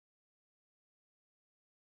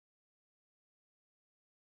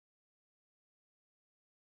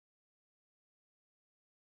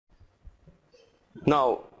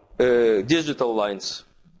Now, digital lines,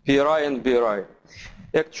 PRI and BRI.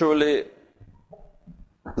 Actually,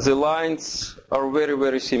 the lines are very,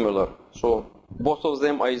 very similar. So both of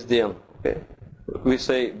them ISDN. Okay? We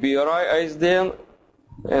say BRI ISDN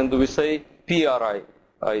and we say PRI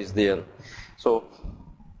ISDN. So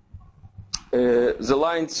the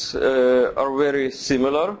lines are very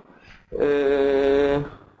similar,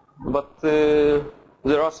 but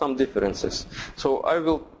there are some differences. So I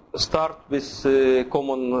will start with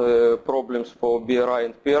common problems for BRI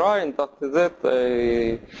and PRI, and after that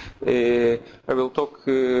I will talk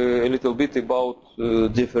a little bit about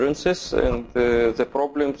differences and the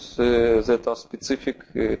problems that are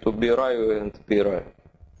specific to BRI and PRI.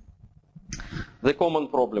 The common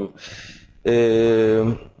problem.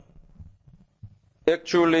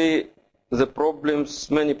 Actually, the problems,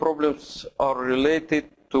 many problems are related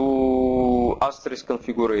to asterisk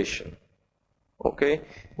configuration. Okay,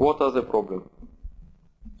 what are the problems?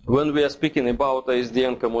 When we are speaking about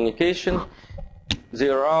ISDN communication,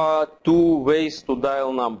 there are two ways to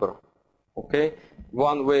dial number. Okay,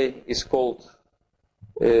 one way is called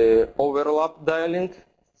overlap dialing,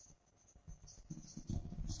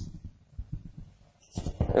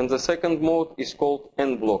 and the second mode is called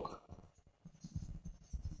en bloc.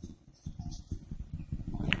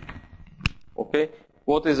 Okay,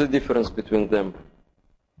 what is the difference between them?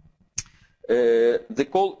 The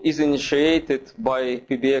call is initiated by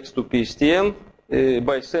PBX to PSTN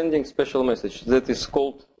by sending special message that is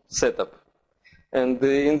called setup. And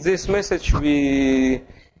in this message we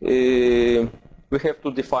have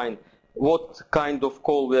to define what kind of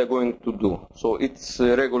call we are going to do. So it's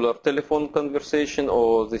a regular telephone conversation,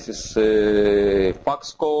 or this is a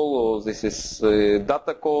fax call, or this is a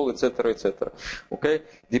data call, etc., etc. Okay?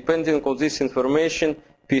 Depending on this information,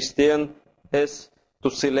 PSTN has to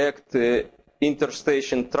select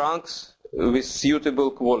interstation trunks with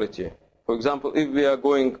suitable quality. For example, if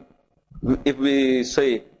we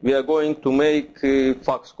say we are going to make a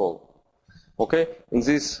fax call, okay? In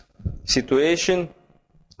this situation,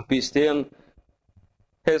 PSTN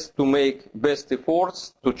has to make best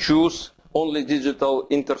efforts to choose only digital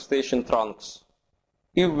interstation trunks.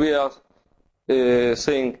 If we are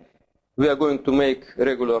saying we are going to make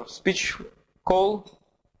regular speech call,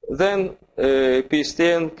 then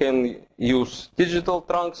PSTN can use digital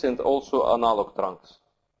trunks and also analog trunks.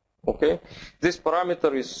 Okay, this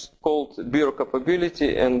parameter is called BIR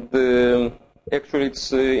capability, and actually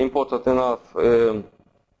it's important enough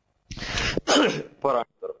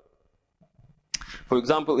parameter. For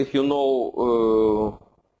example, if you know,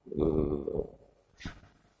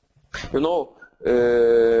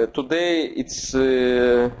 today it's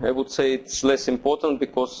I would say it's less important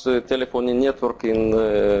because telephony network in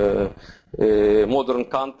modern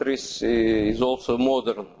countries is also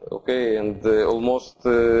modern, okay, and almost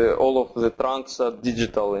all of the trunks are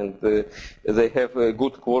digital, and they have a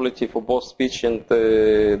good quality for both speech and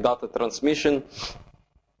data transmission.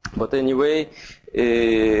 But anyway,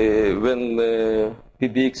 when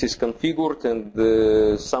PBX is configured, and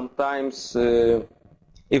sometimes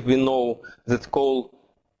if we know that call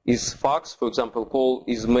is fax, for example, call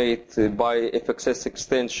is made by FXS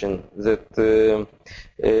extension, that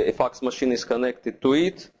a fax machine is connected to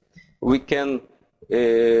it, we can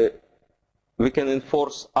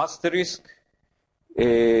enforce asterisk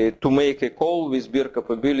to make a call with BIR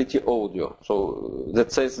capability audio. So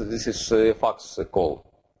that says this is a fax call.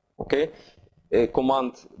 Okay, a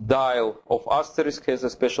command dial of asterisk has a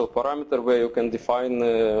special parameter where you can define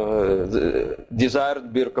the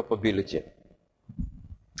desired BIR capability.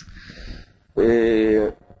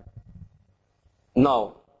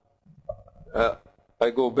 Now,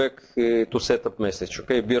 I go back to setup message.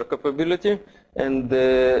 Okay, BIR capability, and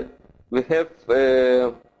we have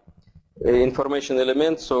information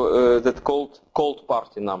element that called cold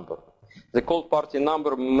party number. The cold party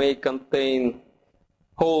number may contain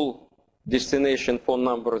whole destination phone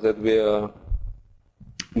number that we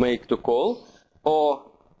make to call, or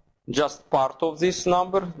just part of this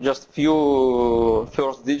number, just few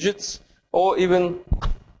first digits, or even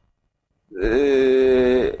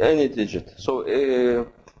any digit. So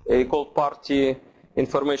a cold party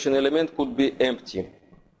information element could be empty.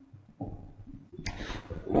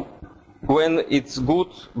 When it's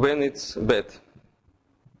good, when it's bad.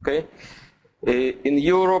 Okay. In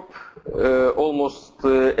Europe, almost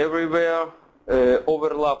everywhere,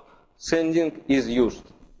 overlap sending is used.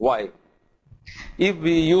 Why? If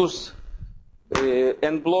we use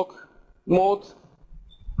en bloc mode,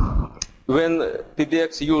 when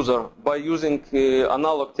PBX user, by using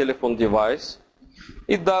analog telephone device,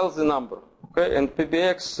 it dials the number. Okay? And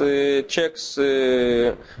PBX checks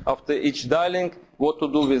after each dialing what to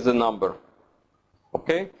do with the number.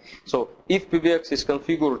 Okay? So if PBX is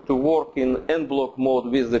configured to work in n-block mode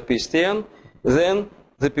with the PSTN, then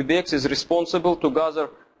the PBX is responsible to gather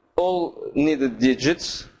all needed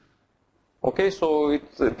digits. Okay, so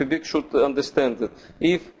PBX should understand that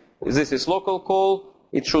if this is local call,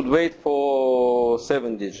 it should wait for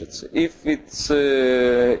 7 digits. If it's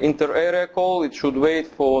inter-area call, it should wait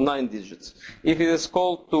for 9 digits. If it is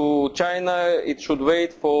called to China, it should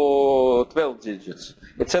wait for 12 digits,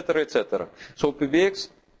 etc., etc. So PBX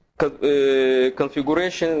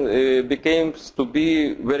configuration became to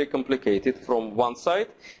be very complicated from one side,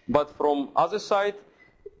 but from other side,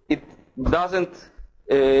 it doesn't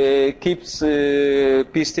keeps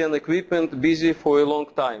PSTN equipment busy for a long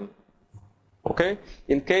time. Okay?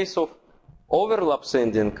 In case of overlap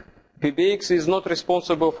sending, PBX is not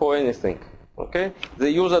responsible for anything. Okay?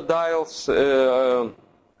 The user dials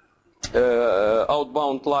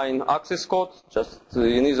outbound line access code. Just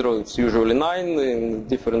in Israel, it's usually 9. In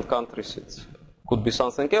different countries, it could be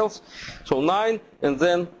something else. So 9, and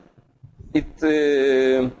then it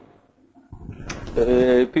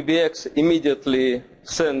PBX immediately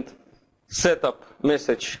send setup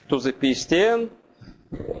message to the PSTN,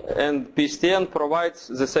 and PSTN provides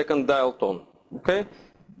the second dial tone. Okay,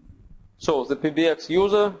 so the PBX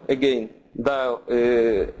user again dial,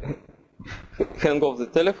 hang off the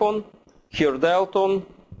telephone, hear dial tone,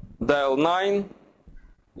 dial 9.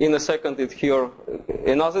 In a second, it hear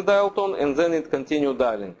another dial tone, and then it continue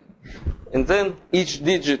dialing. And then each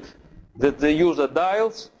digit that the user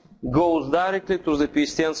dials goes directly to the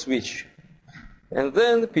PSTN switch. And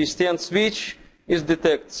then the PSTN switch is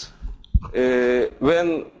detects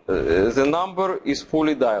when the number is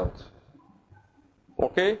fully dialed.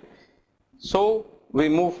 Okay? So we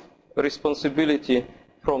move responsibility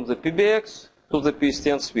from the PBX to the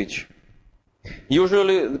PSTN switch.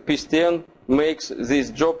 Usually the PSTN makes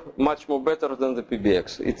this job much more better than the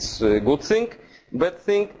PBX. It's a good thing. Bad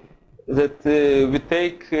thing that we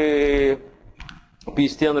take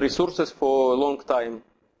PSTN resources for a long time.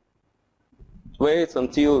 Wait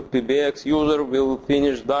until PBX user will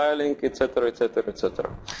finish dialing, etc., etc., etc.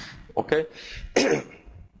 Okay?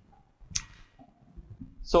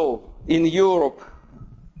 So, in Europe,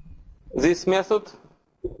 this method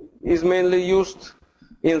is mainly used.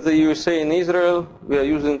 In the USA and Israel, we are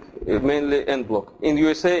using mainly n-block. In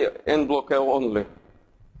USA, n-block only.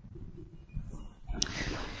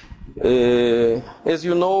 As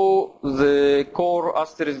you know, the core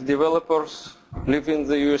Asterisk developers live in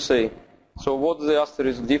the USA. So what's the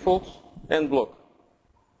Asterisk default? N-block.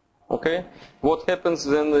 Okay? What happens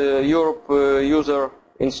when the Europe user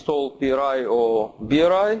install PRI or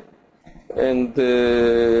BRI and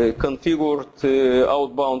configured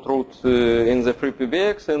outbound route in the free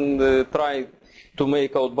PBX and try to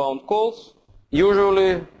make outbound calls?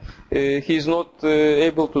 Usually he's not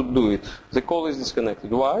able to do it. The call is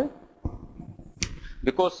disconnected. Why?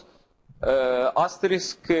 Because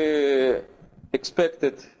Asterisk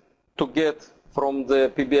expected to get from the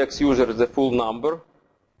PBX user the full number,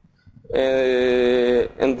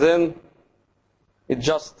 and then it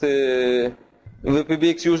just the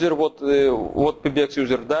PBX user what PBX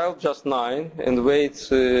user dialed just 9 and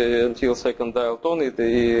waits until second dial tone and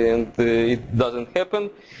it doesn't happen.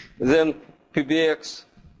 Then PBX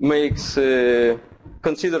makes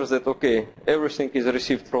considers that okay, everything is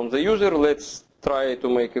received from the user. Let's try to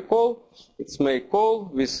make a call. It's make call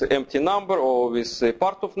with empty number or with a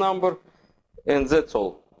part of number, and that's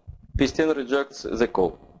all. PSTN rejects the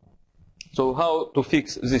call. So how to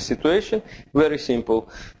fix this situation? Very simple.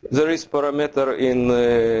 There is parameter in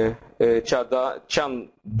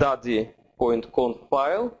chandaddy.conf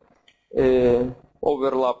file.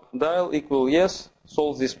 Overlap dial equal yes.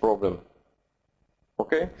 Solve this problem.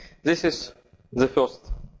 Okay. This is the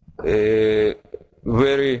first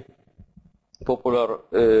very popular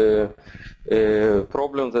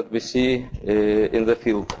problem that we see in the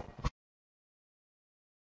field.